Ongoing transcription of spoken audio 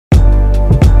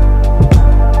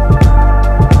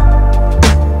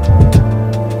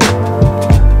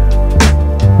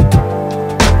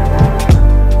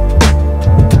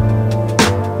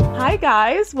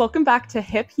guys, welcome back to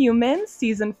Hip Humans,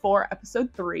 Season 4,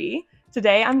 Episode 3.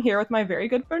 Today I'm here with my very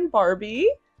good friend Barbie.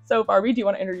 So Barbie, do you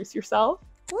want to introduce yourself?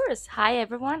 Of course. Hi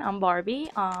everyone, I'm Barbie.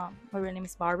 My real name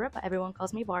is Barbara, but everyone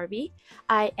calls me Barbie.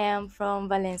 I am from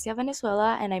Valencia,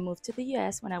 Venezuela, and I moved to the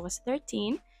US when I was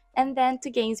 13 and then to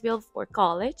Gainesville for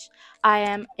college. I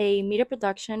am a media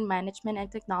production, management, and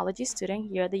technology student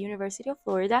here at the University of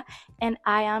Florida, and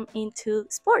I am into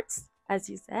sports, as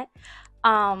you said.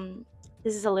 Um,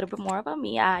 this is a little bit more about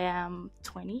me. I am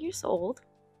 20 years old.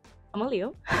 I'm a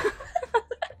Leo.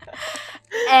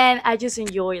 And I just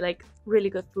enjoy like really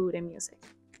good food and music.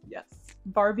 Yes.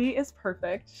 Barbie is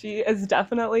perfect. She is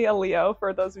definitely a Leo,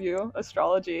 for those of you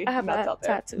astrology I have nuts a out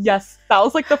there. tattoo. Yes, that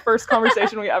was like the first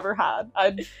conversation we ever had.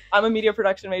 I'm a media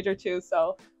production major too,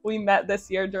 so we met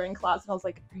this year during class and I was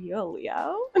like, "Are you a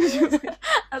Leo?" And she was like,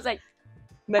 I was like,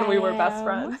 then we were best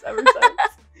friends ever since.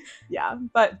 Yeah,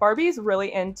 but Barbie's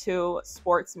really into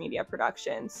sports media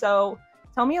production. So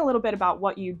tell me a little bit about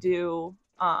what you do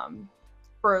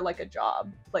for like a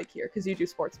job like here, because you do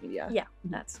sports media. yeah,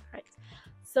 that's right.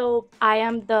 So I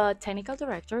am the technical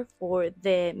director for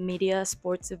the media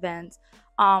sports events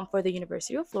for the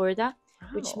University of Florida,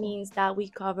 which Wow. means that we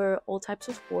cover all types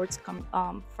of sports,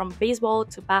 from baseball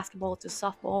to basketball to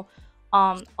softball,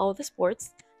 all the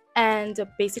sports. And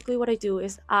basically, what I do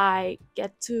is I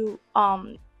get to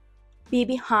be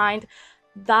behind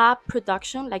that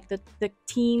production, like the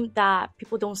team that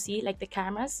people don't see, like the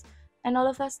cameras and all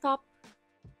of that stuff.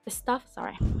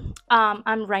 Sorry.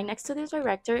 I'm right next to the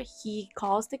director. He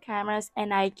calls the cameras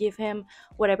and I give him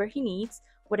whatever he needs,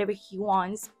 whatever he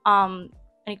wants. When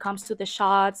it comes to the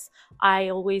shots, I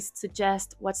always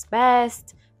suggest what's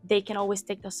best. They can always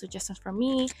take those suggestions from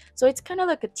me. So it's kind of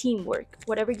like a teamwork.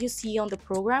 Whatever you see on the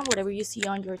program, whatever you see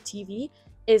on your TV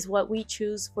is what we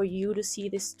choose for you to see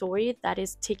this story that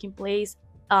is taking place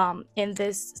in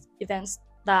this events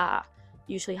that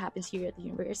usually happens here at the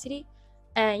university.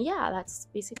 And yeah, that's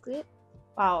basically it.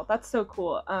 Wow, that's so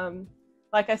cool.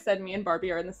 Like I said, me and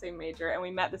Barbie are in the same major, and we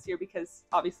met this year because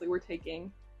obviously we're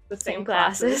taking the same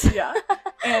classes. Yeah.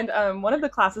 And one of the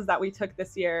classes that we took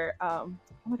this year, oh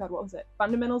my God, what was it?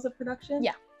 Fundamentals of Production?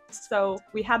 Yeah. So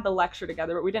we had the lecture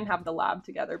together, but we didn't have the lab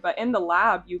together. But in the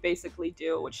lab, you basically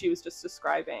do what she was just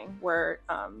describing, where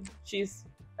she's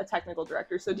a technical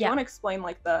director. So do you Yeah. want to explain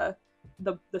like the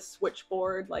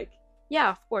switchboard? Like, Yeah,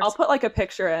 of course. I'll put like a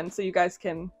picture in so you guys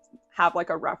can have like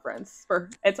a reference for.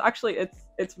 It's actually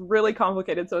it's really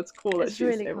complicated, so it's cool that It's she's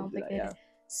really able to do that. complicated.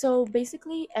 So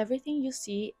basically, everything you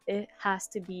see, it has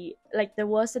to be like there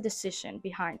was a decision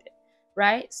behind it,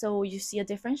 right? So you see a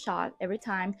different shot every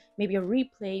time, maybe a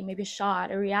replay, maybe a shot,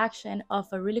 a reaction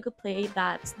of a really good play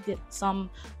that some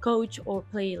coach or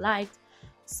play liked.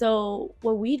 So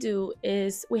what we do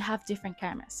is we have different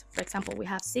cameras. For example, we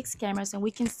have 6 cameras and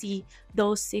we can see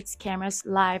those 6 cameras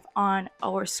live on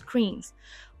our screens.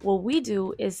 What we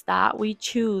do is that we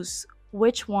choose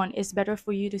which one is better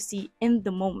for you to see in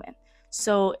the moment.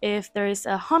 So if there is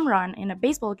a home run in a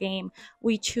baseball game,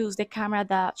 we choose the camera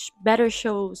that better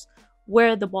shows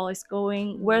where the ball is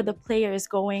going, where the player is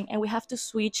going, and we have to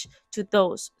switch to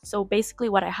those. So basically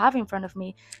what I have in front of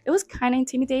me, it was kind of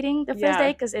intimidating the first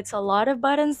day because it's a lot of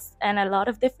buttons and a lot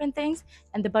of different things,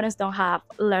 and the buttons don't have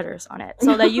letters on it.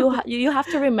 So that you have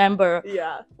to remember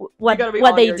Yeah. what You gotta be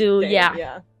what on they your do. game, Yeah.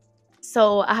 Yeah.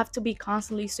 So I have to be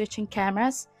constantly switching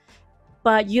cameras,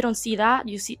 but you don't see that.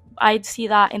 I see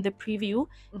that in the preview.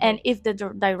 And if the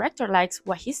director likes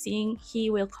what he's seeing, he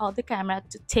will call the camera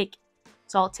to take.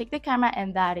 So I'll take the camera,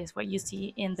 and that is what you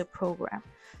see in the program.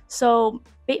 So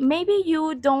maybe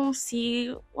you don't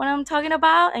see what I'm talking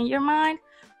about in your mind,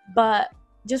 but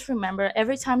just remember,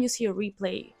 every time you see a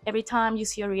replay, every time you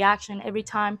see a reaction, every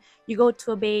time you go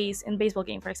to a base in baseball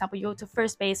game, for example, you go to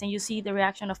first base and you see the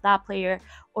reaction of that player,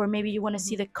 or maybe you want to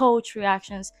see the coach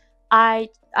reactions. I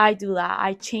do that.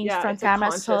 I change from it's a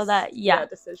cameras so conscious, that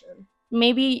decision.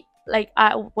 maybe like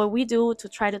what we do to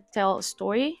try to tell a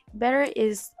story better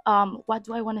is what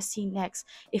do I want to see next.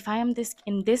 If I am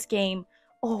in this game,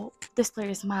 oh, this player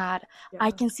is mad. Yeah.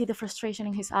 I can see the frustration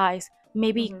in his eyes.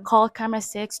 Maybe Mhm. call camera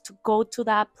 6 to go to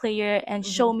that player and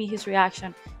show me his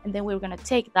reaction, and then we're gonna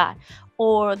take that.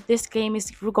 Or this game is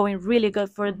going really good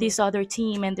for this other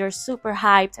team and they're super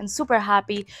hyped and super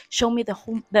happy, show me the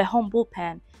home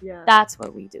bullpen. Yeah. That's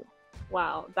what we do.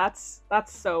 Wow, that's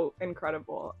so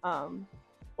incredible.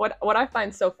 What I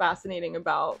find so fascinating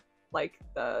about like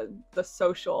the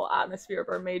social atmosphere of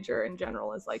our major in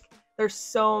general is like there's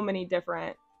so many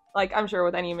different, like I'm sure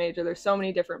with any major there's so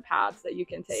many different paths that you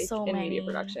can take So in media many.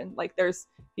 production. Like there's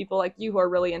people like you who are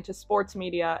really into sports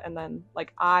media, and then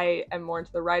like I am more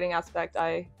into the writing aspect.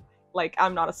 I like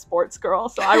I'm not a sports girl,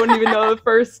 so I wouldn't even know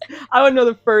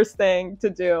the first thing to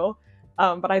do.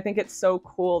 But I think it's so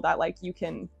cool that like you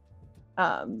can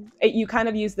you kind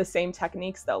of use the same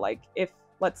techniques though. Like if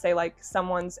let's say like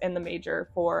someone's in the major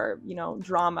for, you know,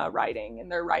 drama writing,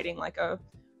 and they're writing like a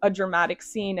dramatic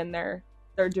scene, and they're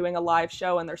doing a live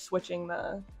show, and they're switching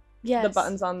the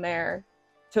buttons on there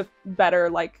to better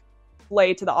like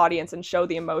play to the audience and show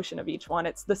the emotion of each one.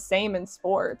 It's the same in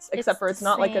sports, except for it's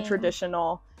not like a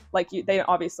traditional, like they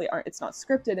obviously aren't, it's not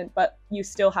scripted, but you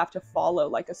still have to follow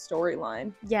like a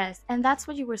storyline. Yes, and that's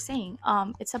what you were saying.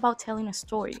 It's about telling a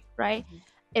story, right?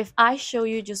 If I show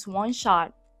you just one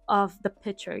shot of the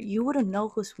picture, you wouldn't know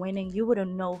who's winning, you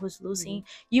wouldn't know who's losing,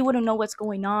 you wouldn't know what's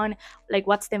going on, like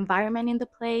what's the environment in the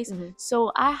place.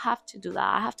 So I have to do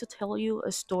that. I have to tell you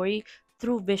a story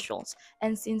through visuals.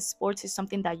 And since sports is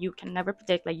something that you can never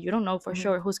predict, like you don't know for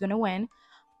sure who's gonna win,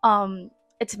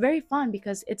 it's very fun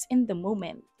because it's in the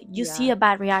moment. You see a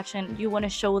bad reaction, you want to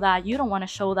show that, you don't want to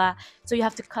show that, so you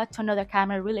have to cut to another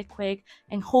camera really quick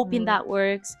and hoping that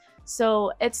works.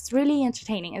 So it's really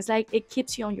entertaining. It's like it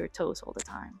keeps you on your toes all the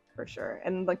time. For sure.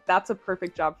 And like that's a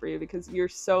perfect job for you because you're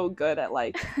so good at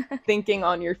like thinking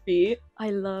on your feet.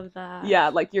 I love that. Yeah,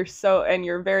 like you're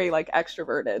very like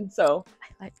extroverted. So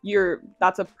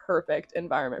that's a perfect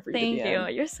environment for you to be in. Thank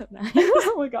you. You're so nice.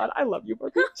 Oh my god, I love you,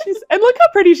 Barbie. And look how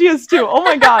pretty she is too. Oh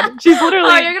my god. She's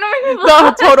literally you're gonna make me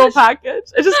the total package.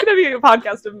 It's just gonna be a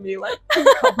podcast of me like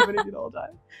complimenting you the whole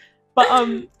time.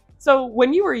 But so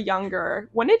when you were younger,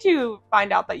 when did you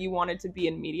find out that you wanted to be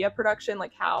in media production?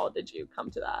 Like how did you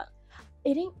come to that?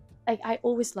 I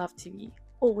always loved TV.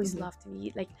 Loved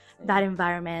TV, like that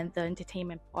environment, the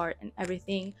entertainment part and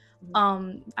everything.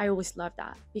 I always loved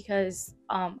that because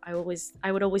I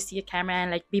would always see a camera and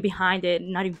like be behind it,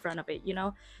 not in front of it, you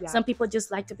know. Some people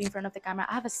just like to be in front of the camera.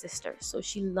 I have a sister, so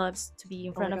she loves to be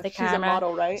in front of the camera. She's a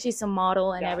model, right? She's a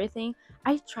model and everything.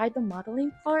 I tried the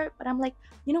modeling part, but I'm like,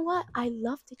 you know what, I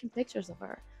love taking pictures of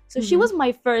her. So she was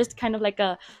my first kind of like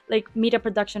media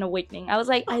production awakening. I was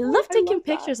like, I love taking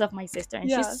pictures of my sister, and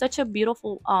she's such a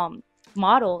beautiful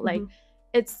model. Like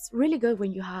it's really good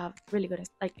when you have really good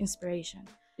like inspiration.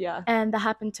 And that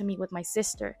happened to me with my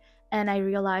sister, and I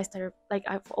realized that like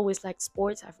I've always liked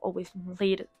sports. I've always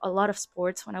played a lot of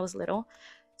sports when I was little,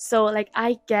 so like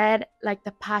I get like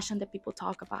the passion that people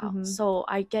talk about. So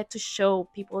I get to show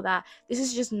people that this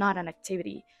is just not an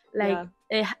activity, like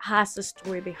it has a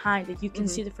story behind it. You can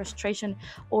see the frustration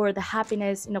or the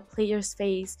happiness in a player's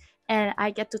face, and I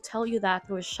get to tell you that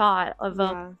through a shot of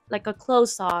like a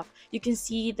close-up. You can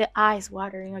see the eyes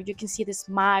watering, or you can see the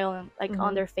smile and like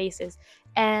on their faces.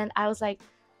 And I was like,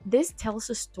 this tells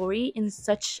a story in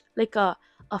such like a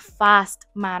fast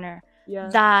manner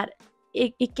that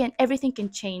everything can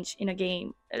change in a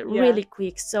game really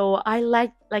quick. So I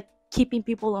like keeping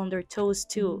people on their toes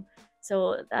too.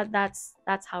 So that's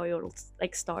how it all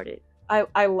like started.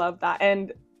 I love that.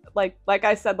 And like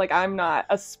I said, like I'm not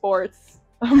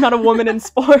a woman in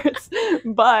sports,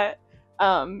 but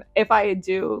if I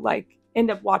do like end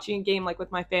up watching a game like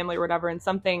with my family or whatever, and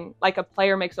something like a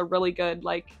player makes a really good,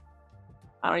 like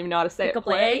I don't even know how to say it,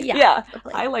 play.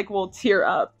 I like will tear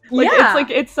up. Like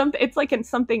it's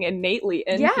something innately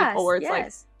in people where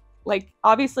it's like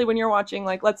obviously when you're watching,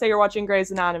 like let's say you're watching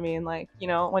Grey's Anatomy, and like, you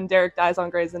know, when Derek dies on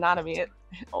Grey's Anatomy, it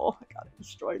oh my god, it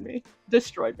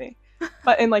destroyed me.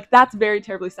 But and like that's very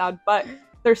terribly sad, but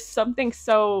there's something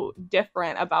so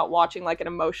different about watching like an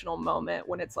emotional moment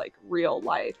when it's like real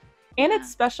life. And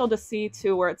it's special to see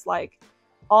too, where it's like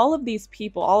all of these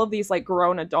people, all of these like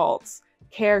grown adults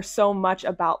care so much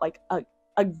about like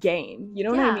a game. You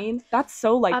know what I mean? That's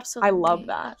so like absolutely. I love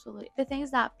that. Absolutely. The thing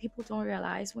is that people don't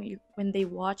realize when they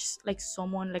watch like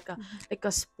someone like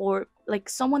a sport, like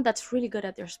someone that's really good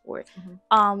at their sport,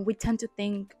 we tend to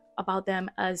think about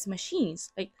them as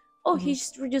machines. Like, oh,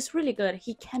 he's just really good,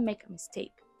 he can make a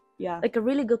mistake. Like a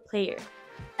really good player.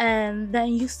 And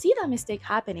then you see that mistake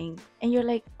happening and you're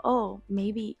like, oh,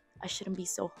 maybe I shouldn't be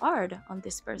so hard on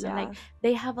this person. Like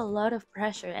they have a lot of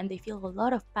pressure and they feel a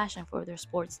lot of passion for their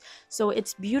sports. So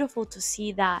it's beautiful to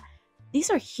see that these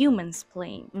are humans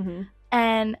playing.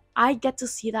 And I get to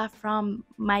see that from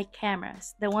my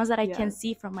cameras, the ones that I can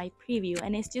see from my preview.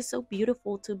 And it's just so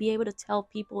beautiful to be able to tell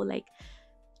people like,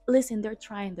 listen, they're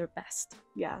trying their best.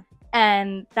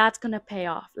 And that's gonna pay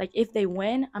off. Like if they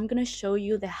win, I'm gonna show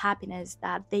you the happiness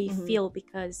that they feel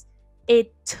because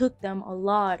it took them a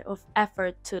lot of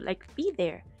effort to like be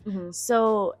there.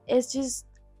 So it's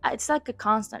like a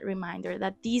constant reminder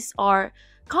that these are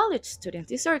college students,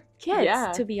 these are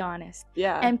kids, to be honest.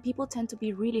 And people tend to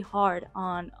be really hard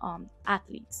on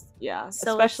athletes.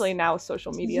 So especially now with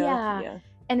social media.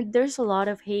 And there's a lot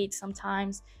of hate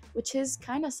sometimes, which is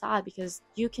kind of sad because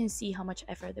you can see how much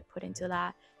effort they put into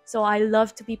that. So I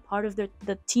love to be part of the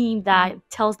team that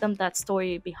tells them that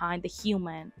story behind the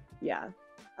human. Yeah,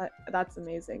 that's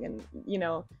amazing. And you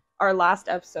know, our last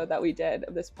episode that we did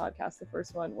of this podcast, the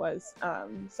first one was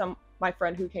my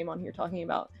friend who came on here talking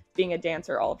about being a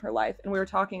dancer all of her life, and we were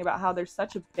talking about how there's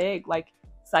such a big like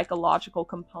psychological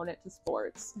component to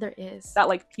sports. There is. That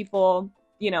like people,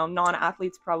 you know,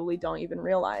 non-athletes probably don't even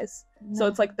realize. No. So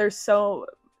it's like there's so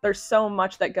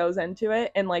much that goes into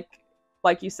it, and like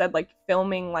you said, like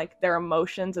filming like their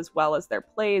emotions as well as their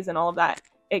plays and all of that,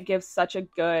 it gives such a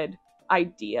good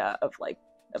idea of like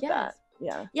of that.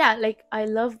 Yeah, like I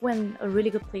love when a really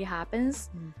good play happens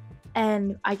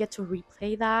and I get to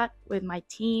replay that with my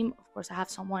team. Of course, I have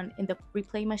someone in the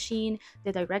replay machine,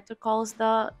 the director calls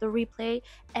the replay,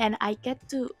 and I get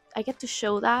to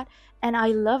show that, and I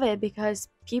love it because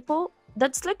people,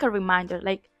 that's like a reminder,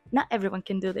 like not everyone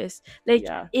can do this. Like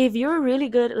if you're really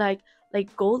good like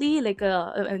goalie, like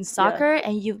in soccer,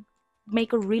 and you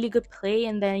make a really good play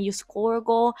and then you score a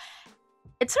goal,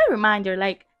 it's a reminder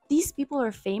like these people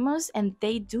are famous and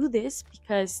they do this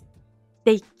because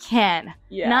they can.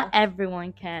 Not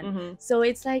everyone can. So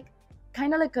it's like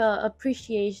kind of like a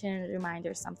appreciation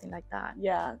reminder, something like that.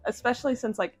 Yeah, especially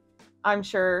since like I'm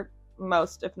sure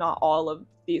most, if not all, of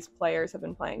these players have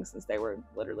been playing since they were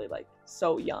literally like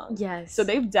so young. Yes. So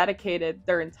they've dedicated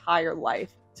their entire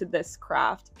life to this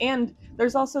craft. And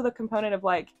there's also the component of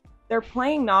like they're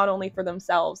playing not only for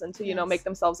themselves and to, you know, make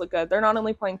themselves look good. They're not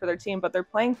only playing for their team, but they're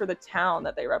playing for the town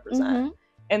that they represent.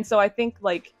 And so I think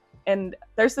like, and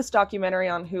there's this documentary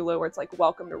on Hulu where it's like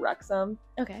Welcome to Wrexham.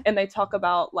 Okay. And they talk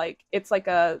about like, it's like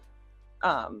a,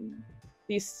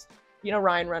 these, you know,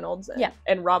 Ryan Reynolds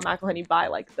and Rob McElhenney buy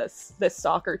like this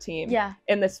soccer team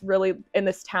in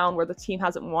this town where the team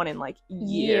hasn't won in like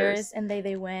years. And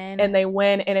they win.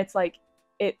 And it's like,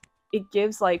 it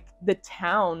gives like the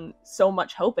town so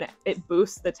much hope, and it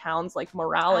boosts the town's like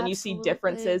morale. And you see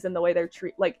differences in the way they're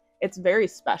treated. Like it's very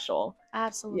special.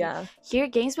 Absolutely. Yeah. Here,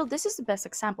 Gainesville, this is the best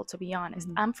example, to be honest.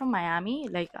 I'm from Miami.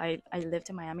 Like I lived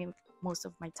in Miami most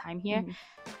of my time here.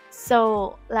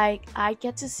 So like I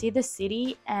get to see the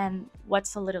city and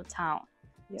what's a little town.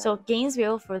 So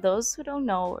Gainesville, for those who don't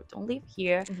know or don't live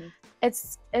here,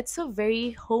 it's a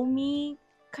very homey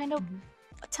kind of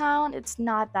town. It's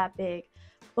not that big.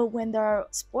 But when there are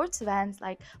sports events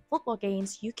like football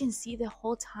games, you can see the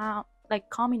whole town like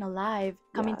coming alive,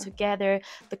 coming together,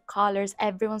 the colors,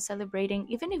 everyone celebrating.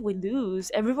 Even if we lose,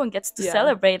 everyone gets to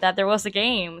celebrate that there was a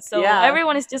game. So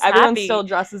everyone is just everyone happy. Still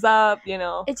dresses up, you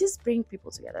know. It just brings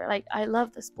people together. Like I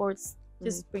love the sports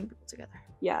just bring people together.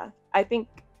 Yeah, I think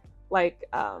like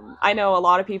I know a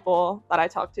lot of people that I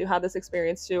talk to had this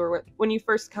experience too, or when you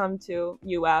first come to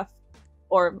UF,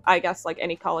 or I guess like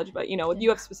any college, but you know, with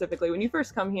UF specifically, when you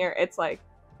first come here, it's like,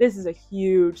 this is a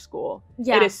huge school.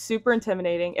 It is super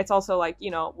intimidating. It's also like,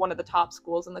 you know, one of the top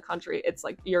schools in the country. It's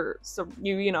like you were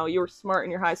smart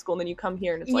in your high school, and then you come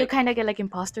here and it's you like, kind of get like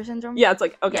imposter syndrome. Yeah, it's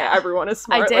like, okay, everyone is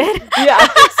smart. I did. Like, yeah.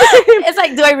 It's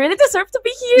like, do I really deserve to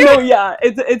be here? No, yeah.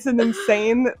 It's an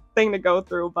insane thing to go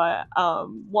through. But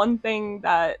one thing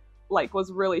that like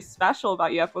was really special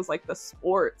about UF was like the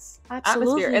sports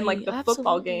atmosphere and like the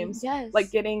football games.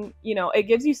 Like getting, you know, it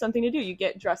gives you something to do. You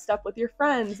get dressed up with your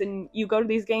friends and you go to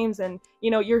these games, and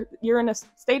you know, you're in a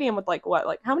stadium with like what,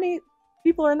 like how many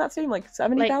people are in that stadium? Like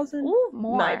 70,000? Like,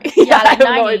 more. 90. Yeah, like I have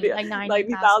 90, no idea. like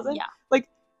 90,000. Yeah. Like,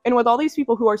 and with all these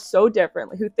people who are so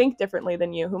differently, who think differently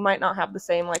than you, who might not have the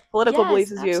same like political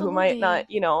beliefs as you, who might not,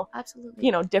 you know,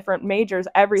 you know, different majors,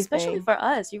 everything. Especially for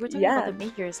us, you were talking about the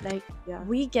majors. Like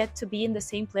we get to be in the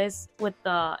same place with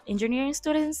the engineering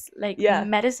students, like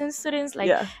medicine students.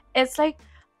 Like it's like,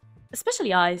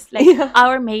 especially us, like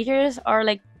our majors are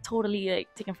like totally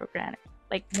like taken for granted,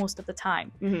 like most of the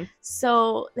time.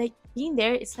 So like being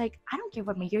there, it's like, I don't care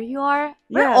what major you are,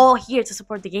 we're all here to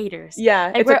support the Gators.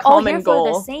 Like it's we're all here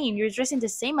for the same. You're dressing the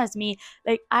same as me.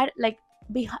 Like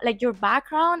like your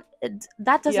background,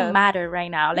 that doesn't matter right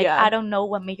now. Like I don't know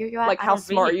what major you are, like how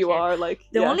smart really you are. Like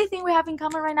the only thing we have in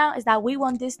common right now is that we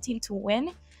want this team to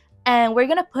win, and we're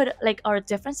gonna put like our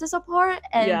differences apart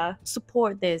and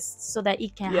support this so that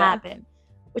it can happen,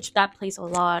 which that plays a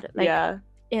lot like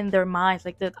in their minds,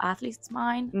 like the athlete's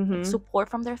mind. Like, support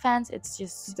from their fans, it's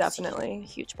just definitely a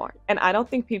huge part. And I don't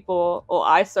think people, well,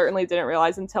 I certainly didn't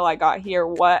realize until I got here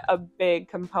what a big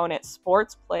component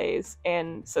sports plays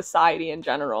in society in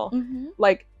general.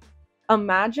 Like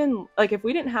imagine like if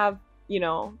we didn't have, you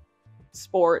know,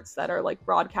 sports that are like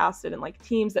broadcasted and like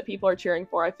teams that people are cheering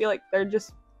for, I feel like they're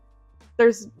just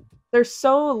there's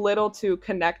so little to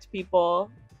connect people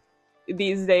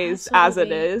these days as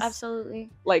it is. Absolutely.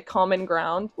 Like common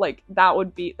ground, like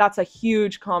that's a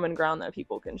huge common ground that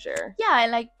people can share. Yeah,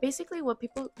 and like basically what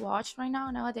people watch right now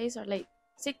nowadays are like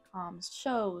sitcoms,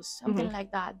 shows, something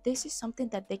like that. This is something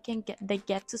that they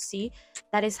get to see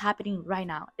that is happening right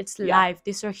now. It's live.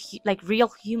 These are like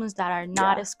real humans that are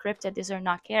not scripted. These are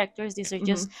not characters. These are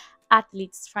just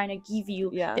athletes trying to give you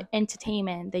the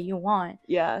entertainment that you want.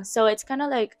 So it's kind of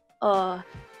like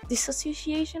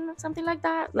disassociation or something like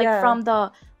that, like from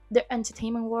the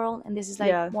entertainment world, and this is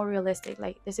like more realistic.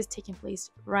 Like this is taking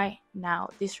place right now.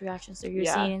 These reactions that you're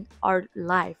seeing are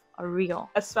live, are real.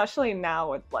 Especially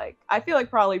now with like, I feel like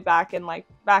probably back in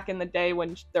the day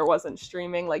when there wasn't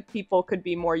streaming, like people could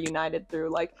be more united through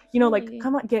like, you know, like,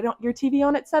 come on, get your TV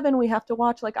on at 7, we have to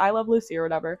watch like I Love Lucy or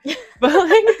whatever. But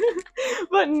like,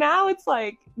 but now it's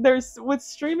like with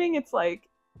streaming, it's like,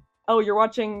 oh, you're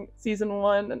watching season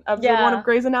 1 and episode 1 of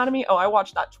Grey's Anatomy? Oh, I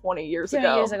watched that 20 years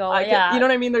ago. You know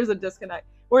what I mean? There's a disconnect.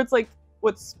 Where it's like,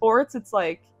 with sports, it's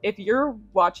like, if you're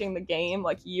watching the game,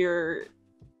 like you're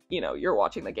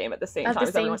watching the game at the same time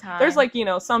as everyone. There's like, you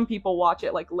know, some people watch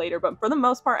it like later, but for the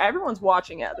most part, everyone's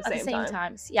watching it at the same time.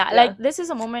 Times. Yeah, like this is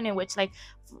a moment in which, like,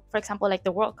 for example, like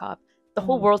the World Cup, the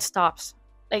whole world stops.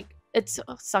 Like,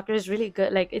 soccer is really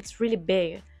good. Like, it's really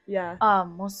big. Yeah.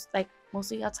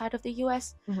 Mostly outside of the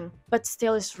US, but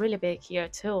still it's really big here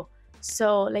too.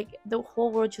 So like the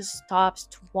whole world just stops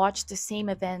to watch the same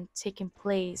event taking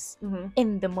place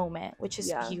in the moment, which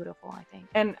is beautiful, I think.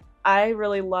 And I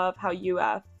really love how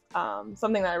UF,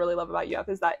 something that I really love about UF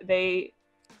is that they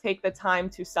take the time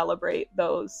to celebrate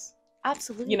those.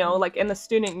 Absolutely. You know, like in the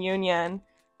student union,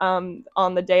 on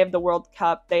the day of the World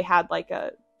Cup, they had like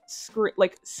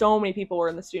like so many people were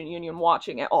in the student union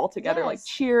watching it all together, like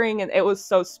cheering, and it was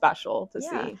so special to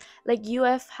see. Like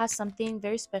UF has something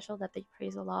very special that they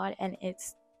praise a lot, and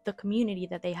it's the community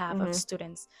that they have of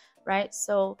students, right?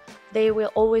 So they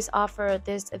will always offer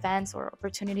these events or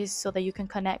opportunities so that you can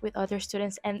connect with other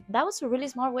students, and that was a really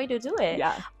smart way to do it.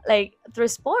 Like through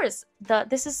sports,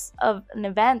 this is an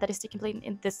event that is taking place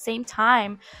in the same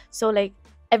time, so like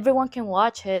everyone can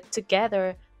watch it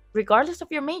together regardless of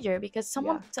your major, because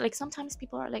like sometimes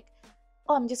people are like,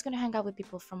 oh, I'm just gonna hang out with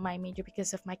people from my major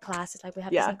because of my classes, like we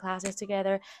have the same classes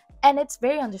together, and it's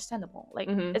very understandable. Like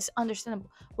it's understandable,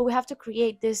 but we have to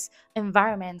create this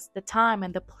environments, the time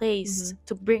and the place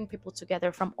to bring people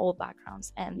together from all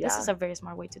backgrounds, and this is a very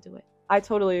smart way to do it. I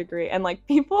totally agree. And like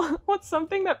what's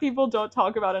something that people don't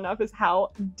talk about enough is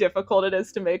how difficult it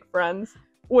is to make friends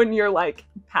when you're like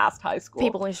past high school.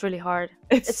 People, it's really hard.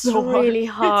 It's so really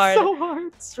hard. It's so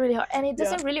hard. It's really hard, and it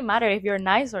doesn't really matter if you're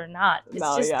nice or not. It's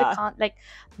just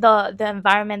the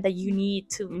environment that you need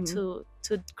to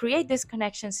create these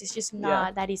connections is just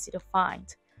not that easy to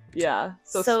find.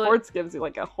 So sports gives you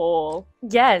like a whole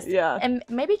and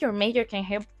maybe your major can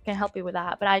help you with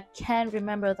that, but I can't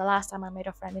remember the last time I made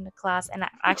a friend in a class and I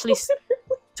actually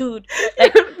dude,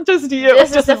 like just you.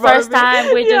 This is the first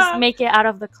time we just make it out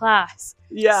of the class.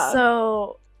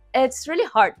 So it's really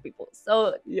hard, people.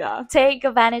 So take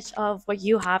advantage of what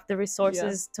you have, the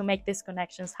resources to make these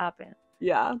connections happen.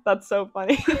 That's so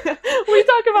funny. We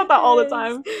talk about that all the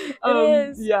time. It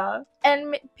is.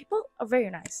 And people are very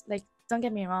nice. Like, don't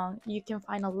get me wrong, you can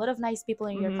find a lot of nice people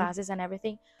in your classes and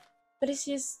everything, but it's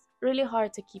just really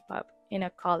hard to keep up in a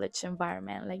college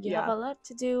environment. Like, you have a lot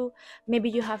to do. Maybe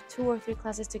you have 2 or 3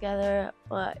 classes together,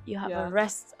 but you have a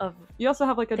rest of you also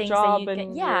have like a job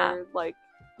and you're like,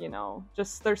 you know,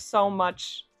 just there's so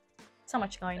much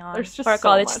going on. There's just for so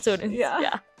college much. students.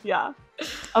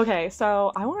 Okay,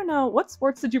 so I want to know, what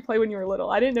sports did you play when you were little?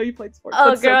 I didn't know you played sports. Oh,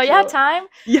 That's girl, so you have time?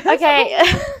 Yes. Okay.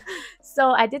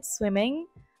 So I did swimming,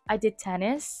 I did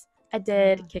tennis, I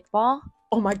did kickball.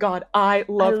 Oh my god, I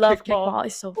love kickball.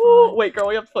 It's so fun. Ooh, wait, girl,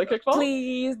 we have to play kickball?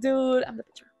 Please, dude. I'm the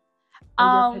pitcher.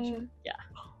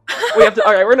 We have to.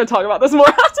 All right, we're gonna talk about this more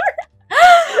after.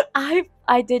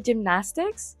 I did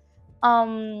gymnastics.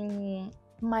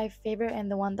 My favorite and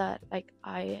the one that like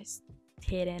I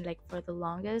stayed in like for the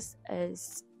longest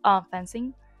is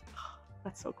fencing.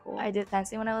 That's so cool. I did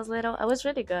fencing when I was little. I was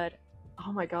really good.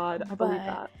 Oh my god, I believe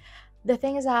that. The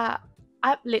thing is that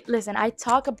listen, I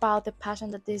talk about the passion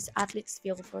that these athletes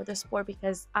feel for the sport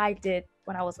because I did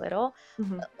when I was little.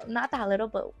 Not that little,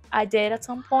 but I did at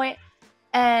some point.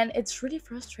 And it's really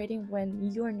frustrating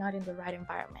when you're not in the right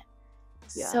environment.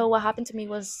 So what happened to me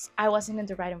was I wasn't in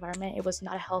the right environment. It was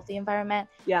not a healthy environment.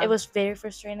 It was very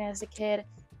frustrating as a kid.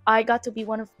 I got to be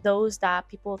one of those that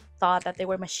people thought that they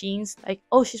were machines. Like,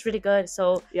 oh, she's really good,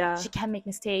 so she can't make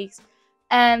mistakes.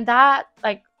 And that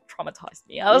like traumatized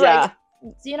me. I was like,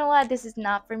 you know what? This is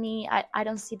not for me. I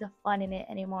don't see the fun in it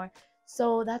anymore.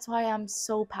 So that's why I'm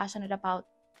so passionate about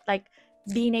like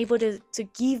being able to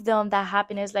give them that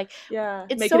happiness, like Yeah,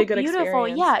 it's make so it a good beautiful.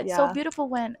 experience. Yeah, it's so Yeah. beautiful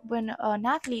when an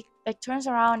athlete like turns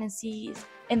around and sees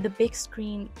in the big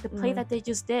screen the play that they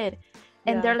just did,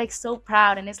 and Yeah. they're like so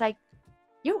proud, and it's like,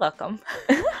 you're welcome.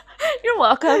 You're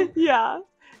welcome. Yeah.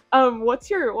 What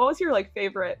was your like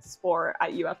favorite sport at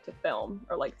UF to film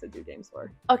or like to do games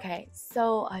for? Okay, so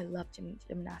I love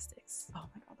gymnastics. Oh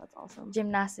my god, that's awesome.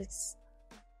 Gymnastics,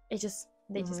 they just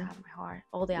Mhm. have my heart.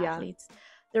 All the Yeah. athletes,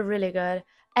 they're really good,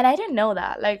 and I didn't know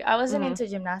that. Like, I wasn't Mhm. into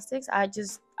gymnastics. I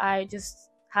just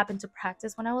happened to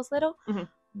practice when I was little, Mhm.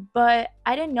 but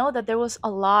I didn't know that there was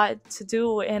a lot to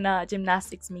do in a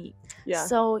gymnastics meet. Yeah.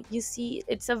 So you see,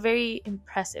 it's a very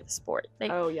impressive sport.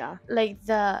 Like, Oh yeah. like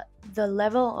the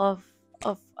level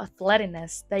of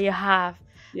athleticness that you have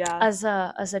Yeah. as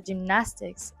a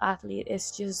gymnastics athlete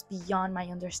is just beyond my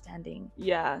understanding.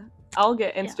 Yeah. I'll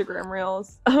get Instagram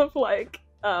reels of like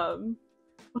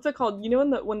what's it called? You know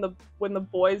when the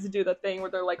boys do the thing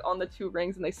where they're like on the two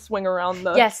rings and they swing around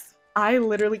the Yes. I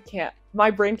literally can't. My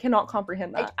brain cannot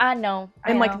comprehend that. I know.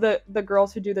 And like the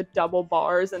girls who do the double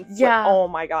bars and Yeah. oh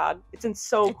my god, it's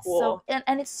so it's cool. so,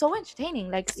 and it's so entertaining,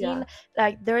 like seeing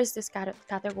like there is this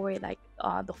category like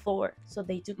the floor, so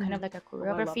they do kind of like a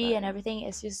choreography and everything.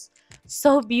 It's just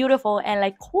so beautiful and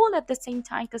like cool at the same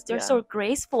time because they're so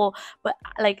graceful, but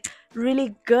like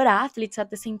really good athletes at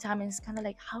the same time. And it's kind of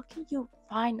like, how can you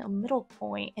find a middle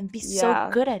point and be so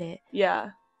good at it?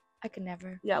 Yeah. I could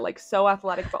never. Yeah, like so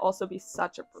athletic, but also be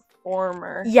such a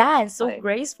performer. Yeah, and so like,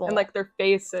 graceful. And like their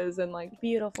faces and like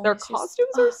beautiful. Their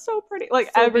costumes are so pretty. Like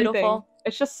so everything. Beautiful.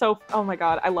 It's just so. Oh my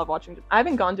god, I love watching. I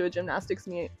haven't gone to a gymnastics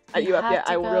meet at UF yet.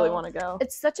 I really want to go.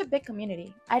 It's such a big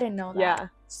community. I didn't know that. Yeah.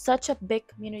 Such a big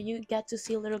community. You get to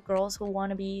see little girls who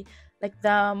want to be like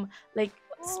them, like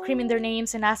screaming their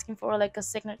names and asking for like a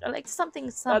signature, like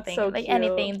something, like cute.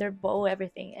 Anything, their bow,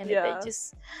 everything, and they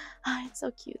just, it's so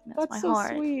cute. That's my so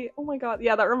heart. Sweet. Oh my god,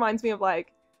 yeah, that reminds me of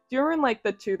like, do you remember in like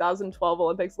the 2012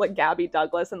 Olympics, like Gabby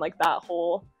Douglas and like that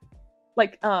whole,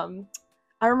 like I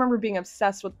remember being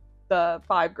obsessed with the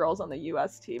 5 girls on the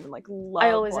US team and like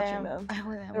loved watching them. They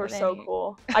were so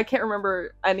cool. I can't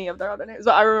remember any of their other names,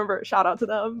 but I remember, shout out to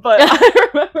them. But I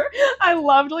remember I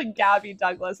loved like Gabby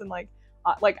Douglas and like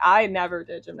I never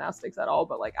did gymnastics at all,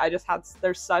 but like I just had,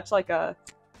 there's such like a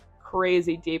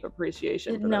crazy deep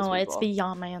appreciation for those people. It's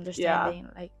beyond my understanding.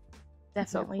 Like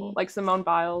definitely. So cool. Like Simone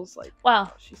Biles, like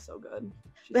wow, she's so good.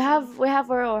 We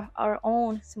have our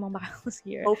own Simone Biles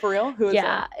here. Oh, for real? Who is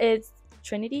that? It's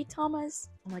Trinity Thomas.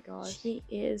 Oh my gosh. She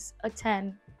is a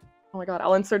 10. Oh my god,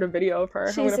 I'll insert a video of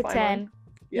her. She's a 10.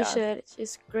 Yeah. You should.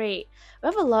 She's great. We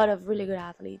have a lot of really good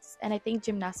athletes, and I think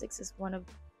gymnastics is one of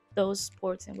those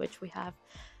sports in which we have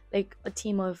like a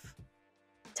team of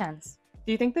 10s.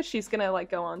 Do you think that she's gonna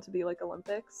like go on to the like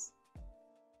Olympics?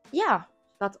 Yeah,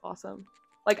 that's awesome.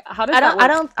 Like, how does that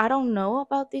work? I don't know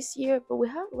about this year, but we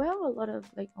have a lot of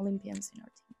like Olympians in our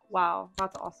team. Wow,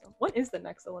 that's awesome. When is the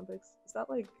next Olympics? Is that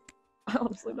like, I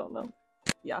honestly don't know.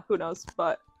 Yeah, who knows?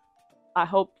 But I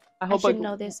hope I should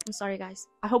know this. I'm sorry, guys.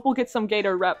 I hope we'll get some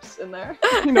Gator reps in there.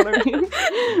 You know what I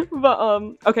mean?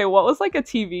 But okay, what was like a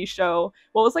TV show?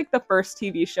 What was like the first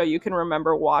TV show you can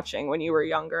remember watching when you were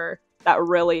younger that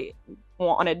really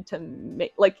wanted to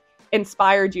make, like,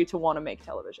 inspired you to want to make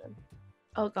television?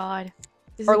 Oh God.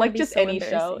 Or like just any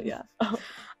show. Yeah.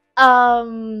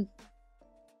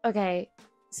 Okay,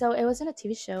 so it wasn't a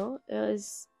TV show. It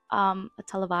was a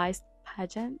televised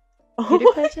pageant. Beauty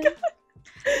pageant.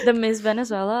 The Miss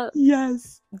Venezuela.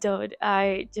 Yes. Dude,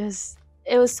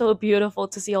 it was so beautiful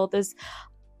to see all these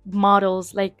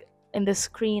models like in the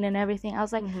screen and everything. I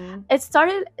was like, it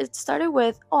started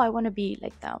with, oh, I want to be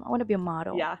like them. I want to be a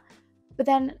model. Yeah. But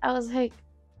then I was like,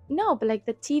 no, but like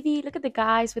the TV, look at the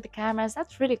guys with the cameras.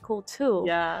 That's really cool too.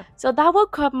 Yeah. So that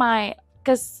would cut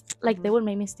because like they would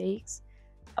make mistakes.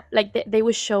 Like they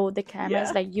would show the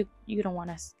cameras. Like you don't want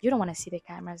to see the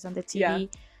cameras on the TV. Yeah.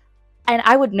 And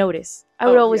I would notice. I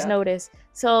would always notice.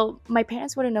 So my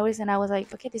parents wouldn't notice, and I was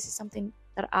like, okay, this is something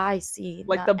that I see.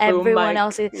 Like the boom everyone mic.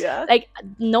 else is. Yeah. Like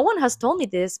no one has told me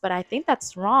this, but I think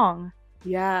that's wrong.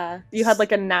 Yeah. You had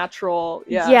like a natural.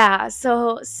 Yeah. Yeah.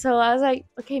 So I was like,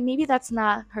 okay, maybe that's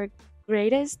not her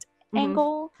greatest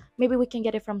angle. Maybe we can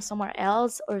get it from somewhere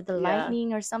else, or the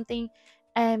lighting or something.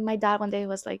 And my dad one day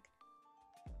was like,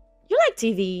 you like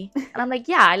TV? And I'm like,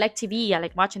 yeah, I like TV. I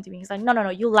like watching TV. He's like, no,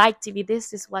 you like TV.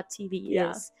 This is what TV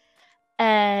is.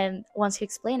 And once he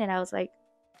explained it, I was like,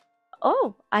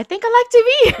 oh, I think I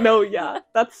like TV. No, yeah.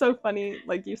 That's so funny.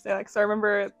 Like you say that. So I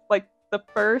remember like the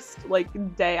first like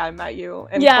day I met you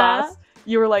in class,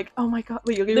 you were like, oh my God.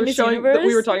 Like, you were showing that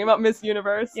we were talking about Miss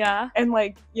Universe. Yeah. And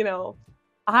like, you know,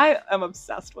 I am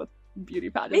obsessed with beauty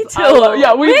pageants. Me too.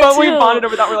 Yeah, we Me too. bonded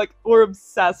over that. We're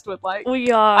obsessed with like.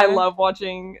 We are. I love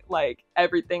watching like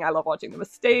everything. I love watching the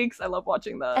mistakes. I love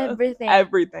watching the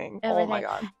everything. Oh my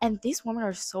god! And these women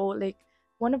are so like.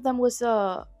 One of them was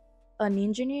an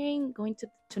engineering going to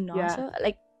NASA.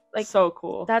 Like so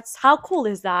cool. That's how cool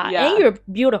is that? Yeah. And you're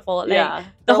beautiful. Like, yeah,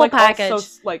 the whole like, package.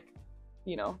 So, like,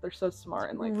 you know, they're so smart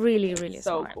and like really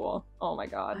so smart. Cool. Oh my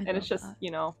god! I and it's just that.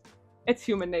 You know, it's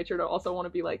human nature to also want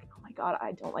to be like, oh my god,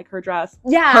 I don't like her dress.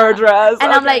 Yeah, her dress.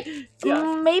 And okay. I'm like,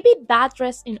 maybe that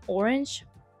dress in orange.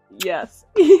 Yes.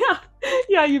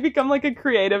 Yeah. You become like a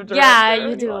creative director. Yeah,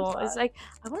 you do. It's like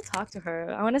I want to talk to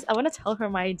her. I want to tell her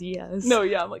my ideas. No,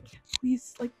 yeah. I'm like,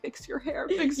 please, like, fix your hair.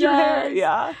 Fix your hair.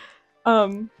 Yeah.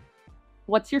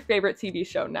 What's your favorite TV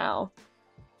show now?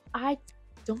 I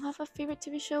don't have a favorite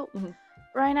TV show.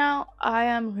 Right now, I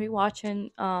am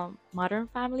rewatching Modern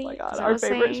Family. Oh my god, our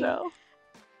favorite show.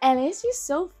 And it's just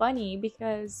so funny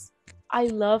because I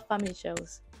love family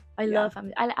shows. I love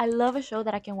family. I love a show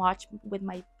that I can watch with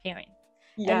my parents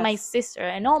and my sister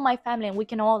and all my family, and we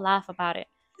can all laugh about it.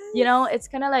 You know, it's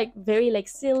kind of like very like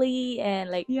silly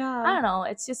and like I don't know.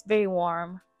 It's just very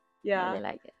warm. Yeah, I really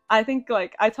like it. I think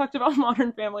like I talked about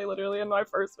Modern Family literally in my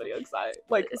first video because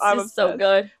I'm obsessed. So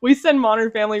good. We send Modern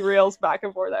Family reels back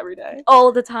and forth every day,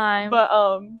 all the time. But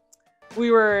I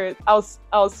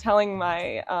was telling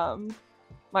my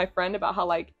my friend about how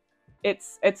like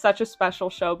it's such a special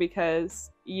show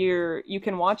because you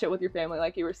can watch it with your family,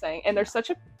 like you were saying, and there's such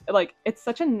a like it's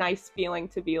such a nice feeling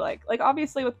to be like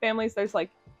obviously with families there's like,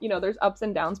 you know, there's ups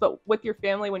and downs, but with your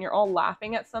family when you're all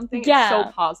laughing at something, it's so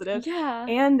positive. Yeah.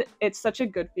 And it's such a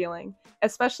good feeling,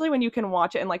 especially when you can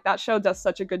watch it and like that show does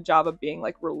such a good job of being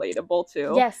like relatable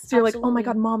too. Yes. So you're like, oh my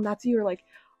god, mom, that's you. Or like,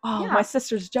 oh, my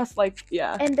sister's just like,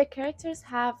 and the characters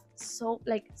have so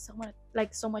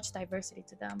much diversity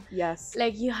to them. Yes.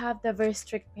 Like you have the very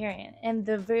strict parent and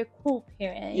the very cool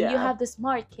parent, and you have the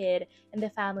smart kid in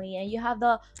the family, and you have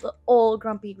the old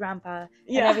grumpy grandpa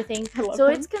and everything. So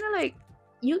it's kind of like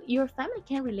your family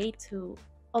can relate to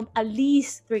at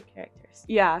least 3 characters.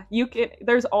 Yeah, you can.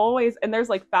 There's always, and there's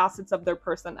like facets of their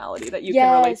personality that you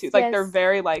can relate to. Like they're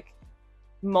very like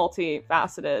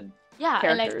multifaceted characters.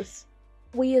 And, like,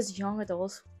 we as young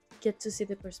adults get to see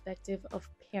the perspective of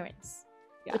parents,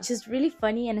 which is really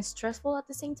funny and stressful at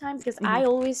the same time because I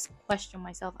always question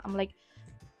myself. I'm like,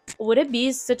 would it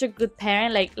be such a good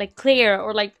parent like Claire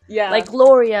or like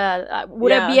Gloria?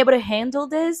 Would I be able to handle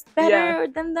this better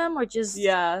than them, or just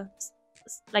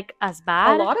like as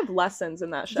bad? A lot of lessons in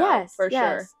that show, for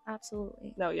sure.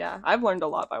 Absolutely. No, I've learned a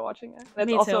lot by watching it. And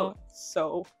it's also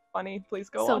so funny. Please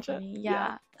go watch it.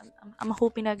 Yeah. I'm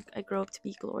hoping I grow up to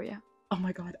be Gloria. Oh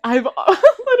my god, I've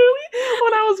literally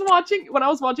when I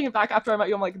was watching it back after I met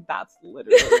you, I'm like, that's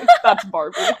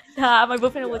Barbie. Yeah, my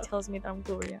boyfriend always tells me that I'm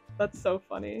Gloria. That's so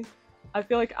funny. I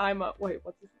feel like I'm a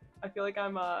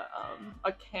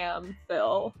Cam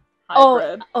Phil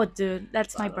hybrid. Oh dude,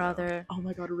 that's my brother. Oh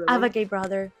my god, really? I have a gay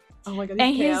brother. Oh my god,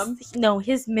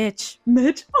 he's Mitch.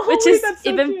 Mitch? Oh, which is so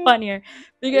even cute. Funnier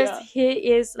because he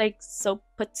is like so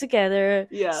put together.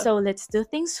 Yeah. So let's do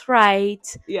things right.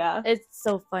 Yeah. It's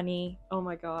so funny. Oh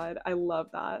my god, I love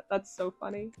that. That's so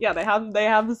funny. Yeah, they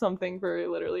have something for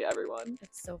literally everyone.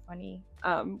 It's so funny.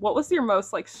 What was your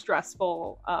most like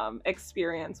stressful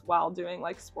experience while doing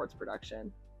like sports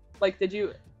production? Like, did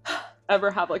you ever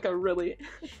have like a really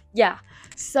Yeah.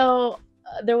 So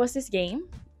there was this game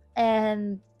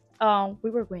and we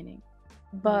were winning,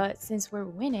 but since we're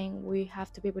winning, we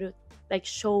have to be able to like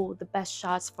show the best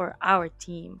shots for our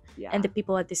team and the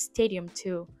people at the stadium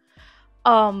too.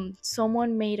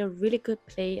 Someone made a really good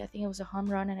play. I think it was a home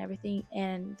run and everything,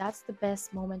 and that's the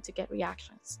best moment to get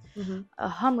reactions. A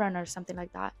home run or something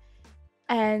like that.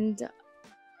 And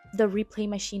the replay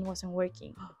machine wasn't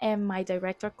working, and my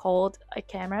director called a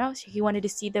camera. He wanted to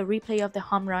see the replay of the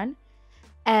home run,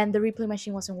 and the replay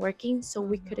machine wasn't working, so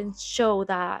we couldn't show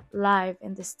that live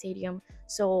in the stadium.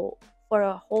 So for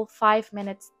a whole 5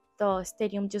 minutes, the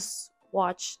stadium just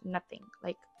watched nothing.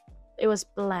 Like, it was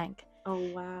blank. Oh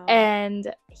wow.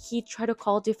 And he tried to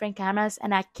call different cameras,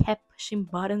 and I kept pushing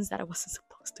buttons that I wasn't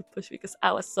supposed to push because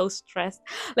I was so stressed.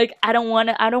 Like, I don't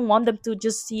want them to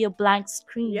just see a blank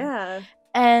screen. Yeah.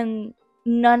 And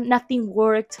nothing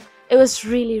worked. It was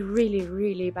really, really,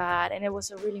 really bad, and it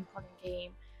was a really important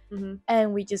game.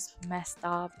 And we just messed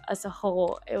up as a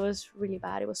whole. It was really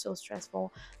bad. It was so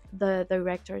stressful. The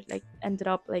director like ended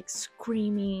up like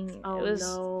screaming. It was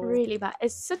really bad.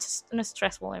 It's such a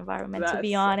stressful environment, to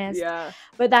be honest. Yeah.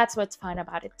 But that's what's fun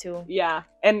about it too. Yeah.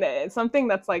 And something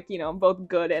that's like, you know, both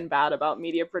good and bad about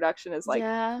media production is like,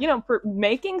 Yeah. you know,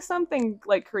 making something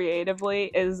like creatively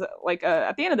is like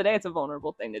at the end of the day, it's a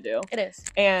vulnerable thing to do. It is.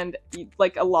 And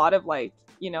like a lot of like,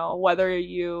 you know, whether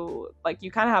you like,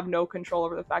 you kind of have no control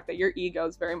over the fact that your ego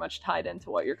is very much tied into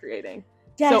what you're creating.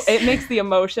 Yes. So it makes the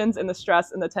emotions and the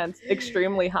stress and the tense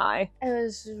extremely high. It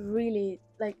was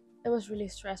really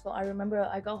stressful. I remember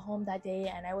I got home that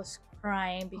day and I was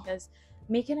crying because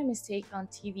making a mistake on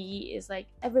TV is like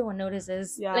everyone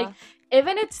notices. Yeah. Like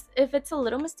even if it's a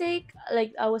little mistake,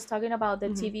 like I was talking about the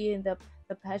Mhm. TV and the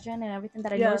pageant and everything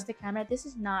that I Yeah. noticed the camera. This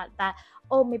is not that,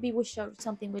 oh, maybe we showed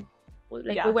something with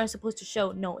like Yeah. we weren't supposed to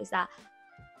show. No, it's that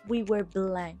we were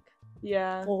blank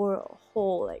Yeah. for a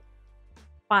whole like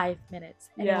 5 minutes.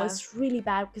 And it Yeah. was really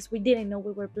bad because we didn't know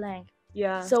we were blank.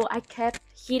 Yeah. So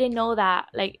he didn't know that,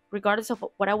 like, regardless of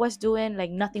what I was doing,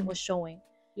 like, nothing was showing.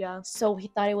 Yeah. So he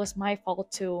thought it was my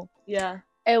fault too. Yeah.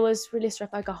 It was really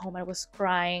stressful. I got home, I was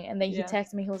crying, and then he Yeah.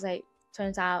 texted me. He was like,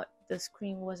 turns out the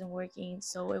screen wasn't working,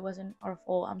 so it wasn't our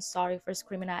fault. I'm sorry for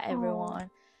screaming at everyone.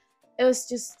 It was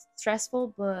just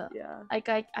stressful, but Yeah. like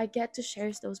I get to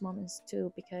cherish those moments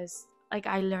too, because like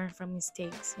I learned from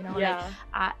mistakes, you know. Yeah.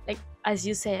 Like as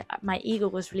you said, my ego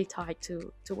was really tied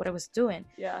to what I was doing.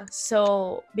 Yeah.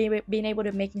 So being able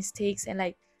to make mistakes and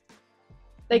like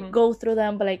Mhm. go through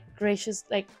them, but like gracious,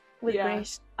 like with Yeah.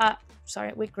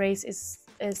 with grace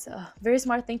is a very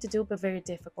smart thing to do, but very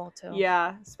difficult too.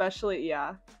 Yeah, especially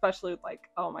with like,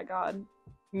 oh my god,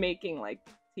 making like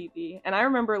TV. And I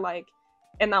remember like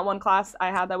in that one class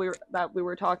I had that we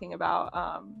were talking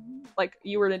about, like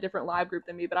you were in a different live group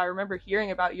than me, but I remember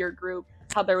hearing about your group,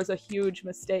 how there was a huge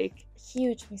mistake,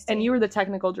 and you were the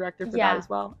technical director for that as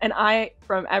well. And I,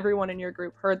 from everyone in your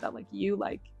group, heard that like you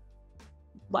like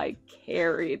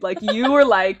carried, like you were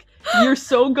like, you're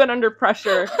so good under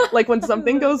pressure. Like when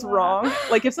something goes wrong,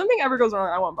 like if something ever goes wrong,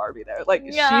 I want Barbie there. Like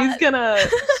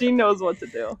she knows what to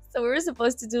do. So we were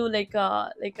supposed to do like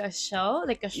a show,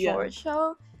 like a short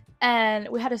show, and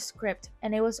we had a script,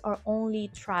 and it was our only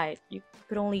try. You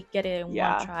could only get it in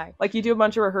one try. Like you do a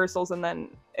bunch of rehearsals, and then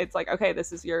it's like, okay,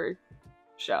 this is your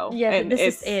show. Yeah, and this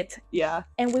is it. Yeah.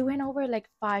 And we went over like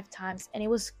 5 times, and it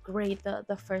was great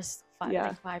the first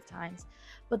 5 times.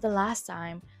 But the last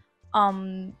time,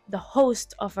 the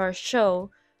host of our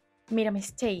show made a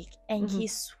mistake, and he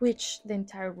switched the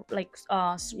entire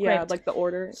script. Yeah, like the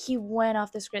order. He went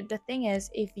off the script. The thing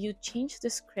is, if you change the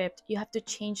script, you have to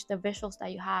change the visuals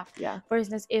that you have. Yeah. For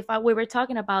instance, if we were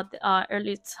talking about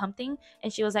early something,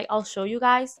 and she was like, "I'll show you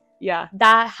guys." Yeah.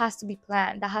 That has to be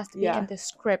planned. That has to be in the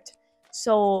script.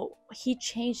 So he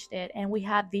changed it, and we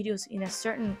had videos in a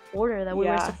certain order that we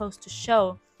were supposed to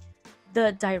show.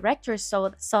 The director saw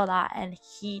that, and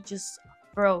he just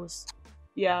froze.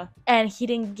 Yeah. And he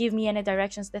didn't give me any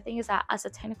directions. The thing is that as a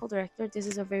technical director, this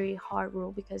is a very hard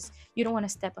rule because you don't want to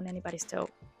step on anybody's toe.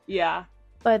 Yeah.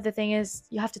 But the thing is,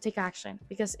 you have to take action,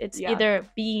 because it's either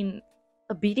being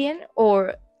obedient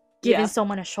or giving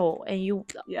someone a show. And you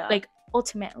like,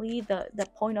 ultimately the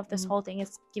point of this whole thing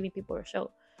is giving people a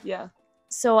show. Yeah.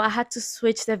 So I had to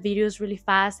switch the videos really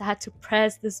fast. I had to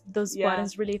press those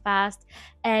buttons really fast.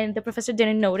 And the professor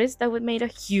didn't notice that we made a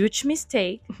huge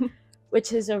mistake,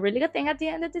 which is a really good thing at the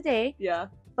end of the day. Yeah.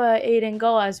 But it didn't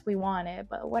go as we wanted.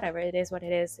 But whatever, it is what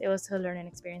it is. It was a learning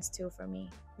experience too for me.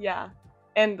 Yeah.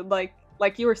 And like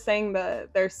you were saying,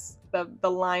 there's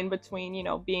the line between, you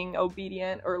know, being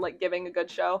obedient or like giving a good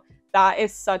show. That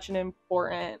is such an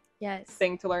important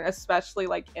thing to learn, especially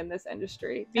like in this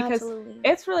industry, because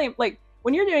it's really like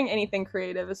when you're doing anything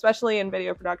creative, especially in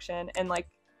video production, and like,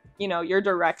 you know, you're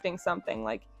directing something,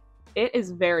 like it is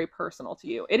very personal to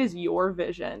you. It is your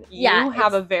vision. You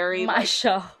have a very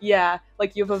show. Yeah,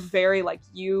 like you have a very like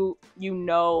you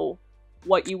know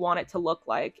what you want it to look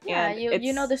like. Yeah, and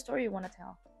you know the story you want to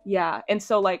tell. Yeah, and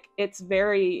so like it's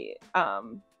very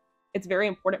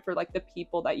important for like the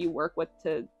people that you work with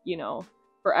to, you know,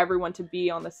 for everyone to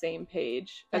be on the same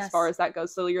page as far as that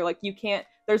goes. So you're like,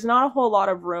 there's not a whole lot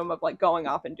of room of like going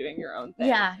off and doing your own thing.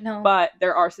 Yeah, no. But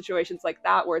there are situations like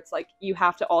that where it's like you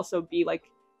have to also be like,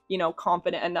 you know,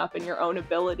 confident enough in your own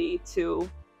ability to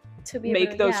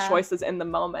make those choices in the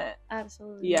moment.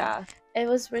 Absolutely. Yeah. It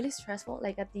was really stressful.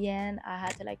 Like at the end, I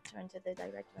had to like turn to the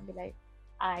director and be like,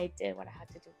 I did what I had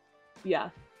to do.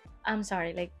 Yeah. I'm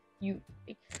sorry. Like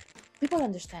people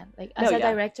understand. Like as a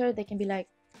director, they can be like,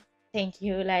 thank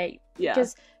you. Like,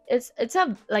 because it's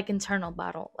a like internal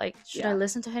battle. Like, should I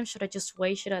listen to him? Should I just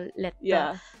wait? Should I let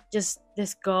this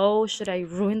go? Should I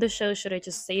ruin the show? Should I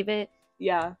just save it?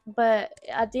 Yeah. But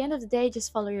at the end of the day,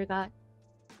 just follow your gut.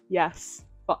 Yes.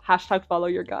 Hashtag follow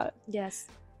your gut. Yes.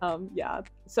 Yeah.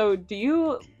 So do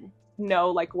you know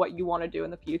like what you want to do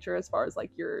in the future as far as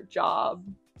like your job?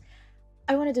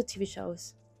 I want to do TV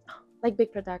shows, like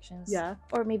big productions. Yeah.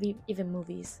 Or maybe even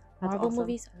movies. That's Marvel awesome.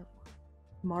 movies.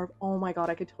 Marvel. Oh my god,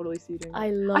 I could totally see you doing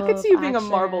that. I could see you being a action.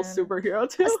 Marvel superhero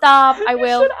too. Stop! I You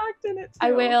will. should act in it too.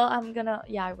 I will. I'm gonna.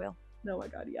 Yeah, I will. Oh my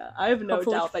god, yeah. I have no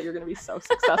Hopefully. doubt that you're gonna be so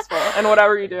successful in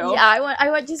whatever you do.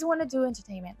 Yeah, just want to do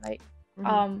entertainment. Like,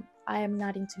 I am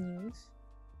not into news.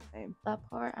 Same. That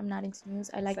part, I'm not into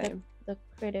news. I like Same. the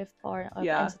creative part of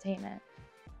Yeah. entertainment,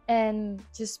 and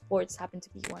just sports happen to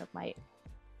be one of my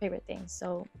favorite things.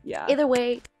 So Yeah. either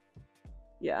way,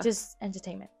 Yeah. just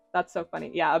entertainment. That's so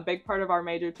funny. Yeah, a big part of our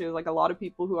major too is like a lot of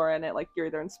people who are in it, like you're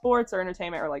either in sports or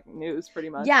entertainment or like news pretty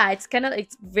much. Yeah, it's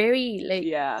very like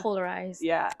Yeah. polarized.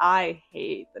 Yeah, I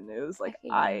hate the news. Like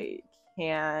hate I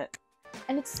can't.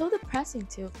 And it's so depressing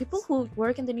too. People who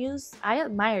work in the news, I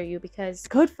admire you because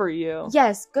Good for you.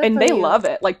 yes, good And for they you. love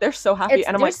it. Like they're so happy, and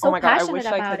I'm They're like, so oh my god, I passionate wish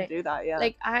I about could it. do that. Yeah.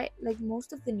 Like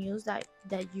most of the news that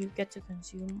you get to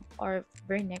consume are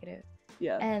very negative.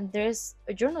 Yeah. And there's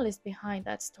a journalist behind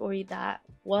that story that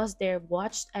was there,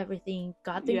 watched everything,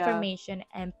 got the Yeah. information,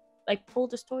 and like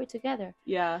pulled the story together.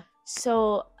 Yeah.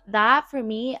 So that for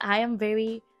me, I am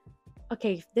very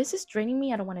okay. If this is draining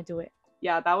me, I don't want to do it.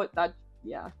 Yeah.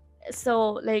 Yeah.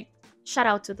 So like, shout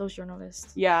out to those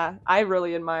journalists. Yeah. I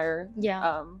really admire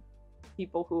Yeah.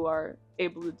 people who are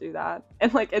able to do that,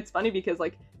 and like it's funny because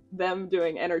like them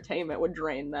doing entertainment would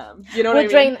drain them. You know what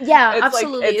I mean? Yeah, It's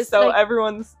absolutely. like it's so like,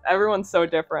 everyone's so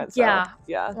different. So, Yeah.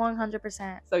 Yeah.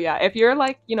 100%. So yeah, if you're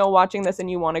like, watching this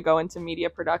and you want to go into media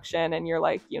production and you're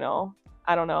like,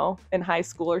 I don't know, in high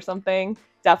school or something,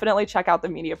 definitely check out the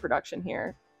media production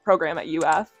here program at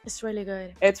UF. It's really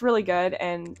good. It's really good,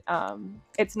 and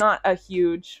it's not a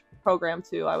huge program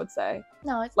too, I would say.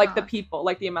 No, it's like not. the people,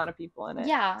 like the amount of people in it.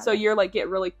 Yeah. So you're like get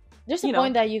really There's a you know.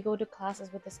 point that you go to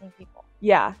classes with the same people.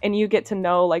 Yeah, and you get to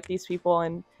know like these people,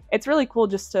 and it's really cool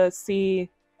just to see.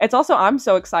 It's also, I'm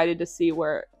so excited to see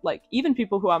where like even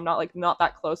people who I'm not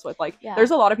that close with, like Yeah.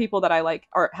 there's a lot of people that I like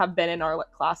have been in our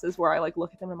like, classes where I like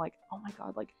look at them and I'm like, oh my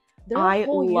god, like They're a I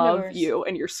whole love universe. you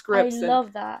and your I scripts. And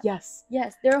love that. yes,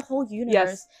 They're a whole universe.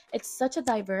 Yes. It's such a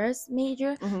diverse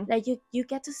major. Mhm. Like you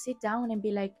get to sit down and be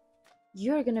like,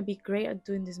 you're gonna be great at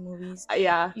doing these movies.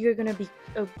 Yeah, You're gonna be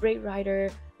a great writer.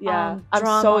 yeah. I'm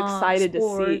Drama, so excited to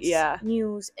sports, see. Yeah,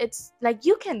 news. It's like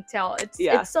you can tell. It's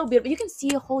so beautiful. You can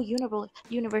see a whole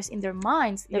universe in their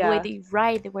minds. The way Yeah. they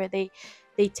write, the way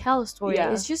they tell a story.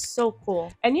 Yeah. It's just so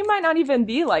cool. and you might not even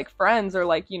be like friends or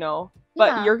like but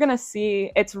Yeah. you're gonna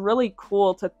see. It's really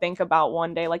cool to think about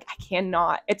one day. Like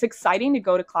it's exciting to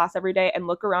go to class every day and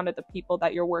look around at the people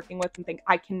that you're working with and think,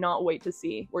 I cannot wait to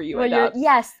see where you end up.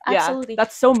 Yes, Yeah, absolutely.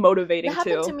 that's so motivating That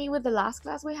happened too. to me with the last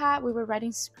class we had. We were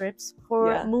writing scripts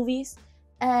for Yeah. movies,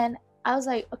 and I was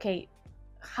like, okay,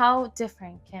 how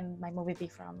different can my movie be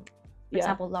from, for Yeah.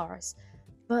 example, Lars?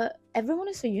 But everyone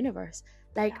is a universe.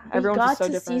 Like we everyone's got just so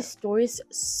to see different. stories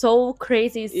so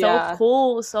crazy, so Yeah.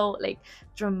 cool, so like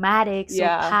dramatic, so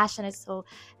Yeah. passionate, so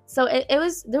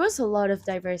there was a lot of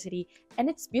diversity, and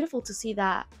it's beautiful to see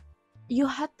that you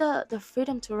had the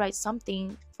freedom to write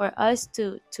something for us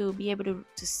to be able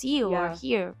to see or Yeah.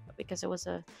 hear because it was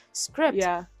a script,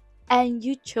 Yeah, and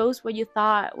you chose what you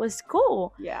thought was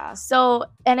cool. yeah, So,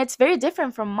 and it's very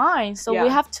different from mine, so we Yeah.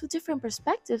 have two different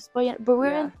perspectives, but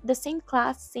we're Yeah. in the same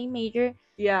class, same major.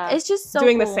 yeah. It's just so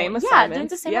Doing the cool. same Yeah, doing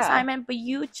assignments, the same yeah. assignment, but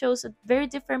you chose a very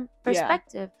different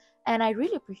perspective, and I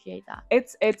really appreciate that.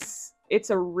 It's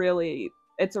a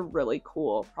really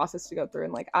cool process to go through,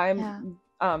 and like I'm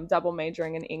double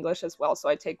majoring in English as well, so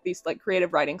I take these like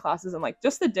creative writing classes, and like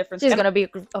just the difference. She's and- gonna be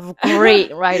a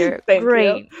great writer. Thank great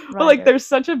you. writer. But like there's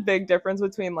such a big difference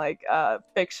between like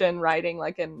fiction writing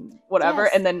like and whatever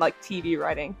Yes. and then like TV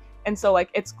writing. And so like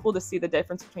it's cool to see the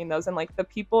difference between those, and like the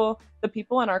people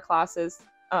in our classes,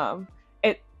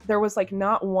 there was like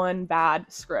not one bad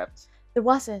script. There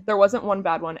wasn't. There wasn't one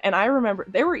bad one. And I remember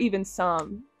there were even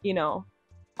some,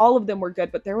 all of them were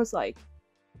good, but there was like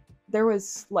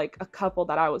a couple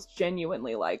that I was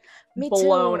genuinely like Me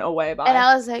blown too. away by. And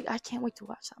I was like, I can't wait to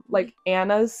watch that movie. Like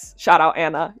Anna's, shout out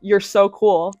Anna, you're so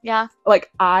cool. Yeah. Like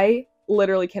I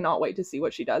literally cannot wait to see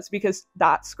what she does, because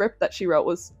that script that she wrote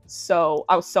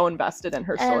I was so invested in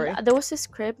her story. And there was this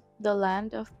script, The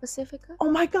Land of Pacifica.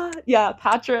 Oh my god. Yeah,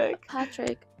 Patrick.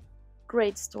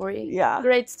 Great story. Yeah.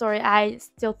 Great story. I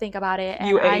still think about it,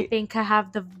 and I think I have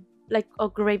a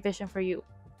great vision for you.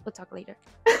 We'll talk later.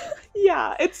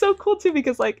 Yeah, it's so cool too,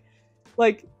 because like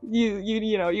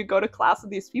you go to class with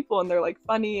these people and they're like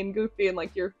funny and goofy and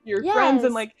like you're friends,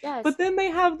 and like yes. but then they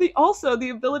have the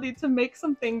ability to make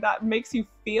something that makes you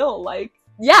feel like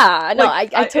Yeah, no,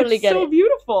 Like, I totally it's get so it.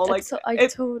 beautiful. Like, I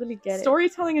totally get it.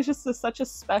 storytelling is just such a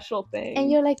special thing.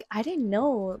 And you're like, I didn't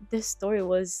know this story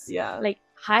was Yeah. like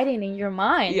hiding in your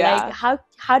mind. Yeah. Like,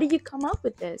 how did you come up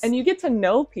with this? And you get to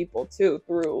know people too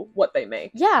through what they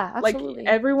make. Yeah, absolutely. Like,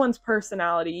 everyone's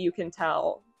personality you can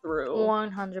tell through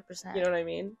 100%. You know what I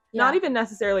mean? Yeah. Not even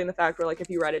necessarily in the fact where, like, if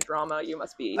you write a drama, you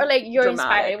must be or like you're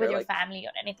dramatic inspired with or, your like, family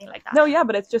or anything like that. No, yeah,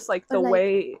 but it's just like But, the like,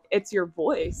 way it's your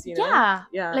voice, you know? Yeah.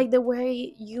 Yeah. Like the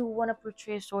way you want to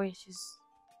portray a story is just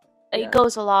Yeah. it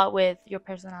goes a lot with your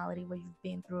personality, what you've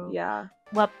been through, Yeah.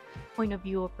 what point of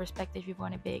view or perspective you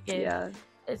want to make it. Yeah.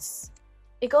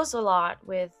 It goes a lot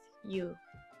with you.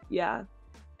 Yeah.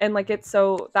 And like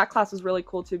that class was really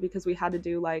cool too because we had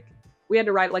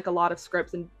to write like a lot of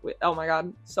scripts and oh my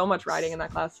god, so much writing in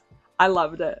that class. I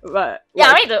loved it, but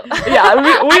Yeah, like, me too. Yeah,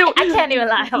 I can't even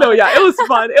lie. No, yeah, it was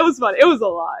fun. It was a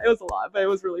lot, but it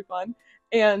was really fun.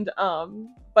 And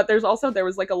but there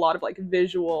was like a lot of like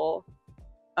visual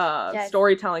Yes.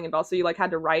 storytelling involved. So you like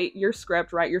had to write your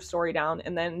script, write your story down,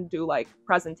 and then do like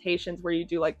presentations where you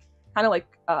do like kind of like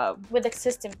with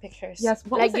existing pictures. Yes,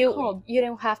 what like was it called? You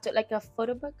didn't have to like a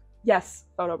photo book. Yes,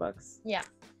 photo books. Yeah,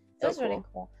 So it was really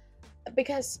cool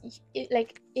because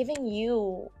like even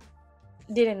you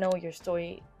didn't know your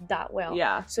story that well.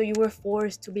 Yeah. So you were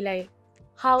forced to be like,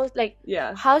 how's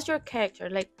your character?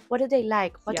 Like, what do they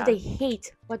like? What do they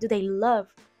hate? What do they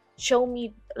love? Show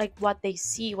me like what they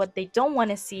see, what they don't want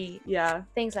to see. Yeah.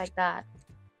 Things like that.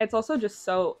 It's also just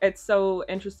so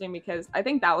interesting because I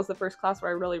think that was the first class where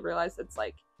I really realized it's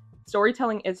like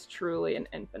storytelling is truly an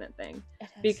infinite thing.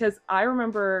 Because I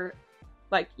remember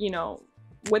like, you know,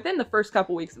 within the first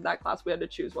couple weeks of that class, we had to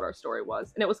choose what our story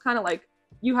was. And it was kind of like,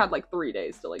 you had like 3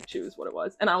 days to like choose what it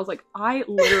was. And I was like, I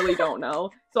literally don't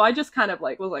know. So I just kind of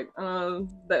like was like,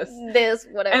 this,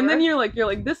 whatever. And then you're like,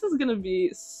 this is gonna be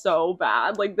so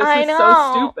bad. Like, this is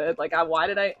so stupid. Like, why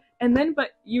did I? And then,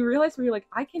 but you realize where you're like,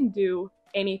 I can do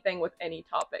anything with any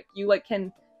topic. You like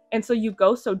can, and so you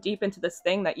go so deep into this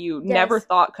thing that you never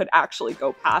thought could actually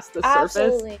go past the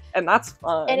surface. And that's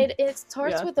fun. And it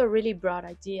starts with a really broad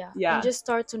idea. Yeah. And just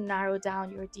start to narrow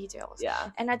down your details.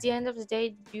 Yeah. And at the end of the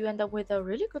day, you end up with a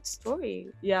really good story.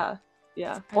 Yeah.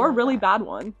 Yeah. Or a really bad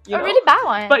one. A really bad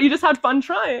one. But you just had fun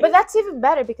trying. But that's even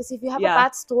better because if you have a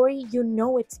bad story, you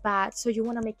know it's bad. So you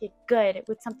want to make it good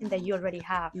with something that you already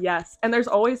have. Yes. And there's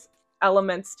always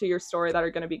elements to your story that are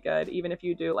going to be good, even if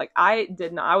you do. Like, I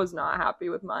was not happy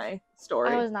with my story.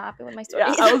 I was not happy with my story.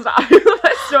 Yeah, I was not happy with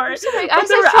my story.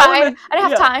 I didn't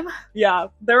have time. Yeah,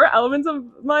 there were elements of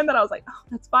mine that I was like, oh,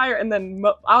 that's fire. And then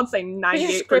I would say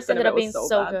 98% of it was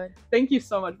so bad. Good. Thank you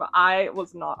so much, but I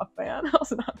was not a fan. I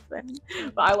was not a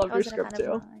fan. But I loved your script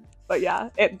too. But yeah,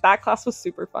 that class was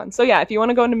super fun. So yeah, if you want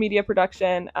to go into media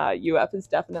production, UF is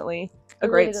definitely a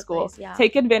great really school. Place, yeah.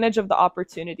 Take advantage of the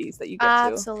opportunities that you get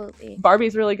to. Absolutely.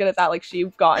 Barbie's really good at that. Like, she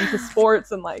got into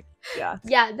sports and like, yeah.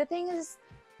 Yeah, the thing is,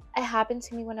 it happened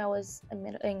to me when I was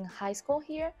in high school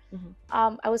here.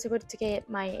 Mm-hmm. I was able to get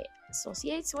my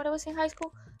associates when I was in high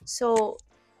school. So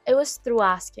it was through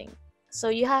asking. So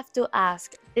you have to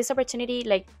ask. This opportunity,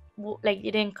 like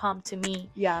it didn't come to me.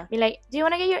 Yeah. Be like, do you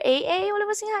want to get your AA while I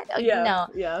was in high school? Yeah. No.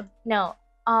 Yeah. No.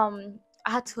 I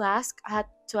had to ask. I had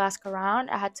to ask around.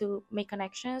 I had to make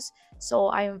connections. So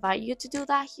I invite you to do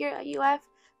that here at UF.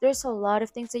 There's a lot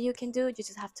of things that you can do. You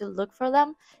just have to look for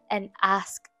them and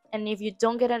ask. And if you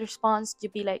don't get a response,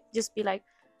 just be like,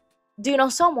 do you know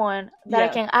someone that I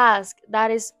can ask? That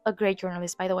is a great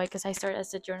journalist, by the way, because I started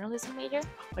as a journalism major.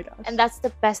 Oh my gosh. And that's the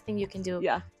best thing you can do.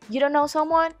 Yeah. You don't know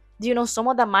someone? Do you know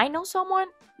someone that might know someone?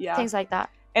 Yeah. Things like that.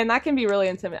 And that can be really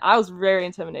intimidating. I was very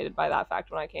intimidated by that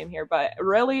fact when I came here, but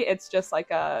really it's just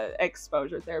like a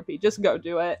exposure therapy. Just go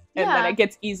do it, and then it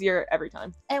gets easier every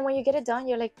time. And when you get it done,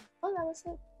 you're like, oh, that was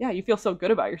it. Yeah, you feel so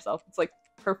good about yourself. It's like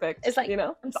perfect. It's like, you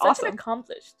know, it's awesome. such an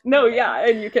accomplished. No, yeah,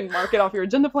 and you can mark it off your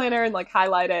agenda planner and like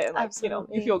highlight it, and like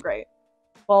Absolutely. you feel great.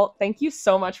 Well, thank you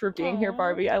so much for being here,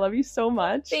 Barbie. I love you so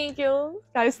much. Thank you.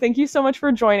 Guys, thank you so much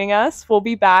for joining us. We'll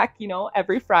be back,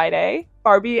 every Friday.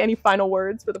 Barbie, any final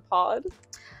words for the pod?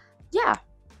 Yeah.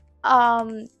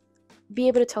 Be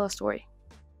able to tell a story.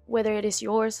 Whether it is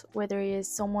yours, whether it is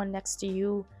someone next to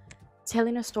you.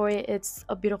 Telling a story, it's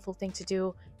a beautiful thing to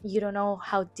do. You don't know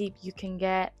how deep you can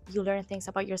get. You learn things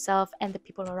about yourself and the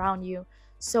people around you.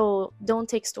 So don't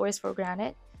take stories for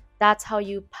granted. That's how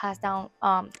you pass down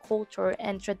culture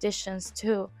and traditions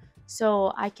too.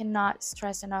 So I cannot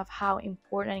stress enough how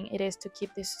important it is to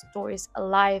keep these stories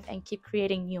alive and keep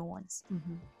creating new ones.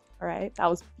 Mm-hmm. All right, that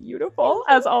was beautiful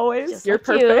as always. Just You're like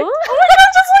perfect. you. Oh my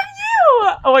god, just like you.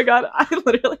 Oh my god, I'm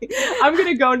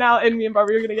gonna go now, and me and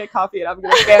Barbie are gonna get coffee, and I'm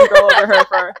gonna fangirl over her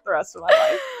for the rest of my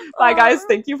life. Bye, guys.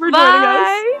 Thank you for joining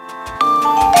us.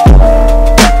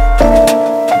 Bye.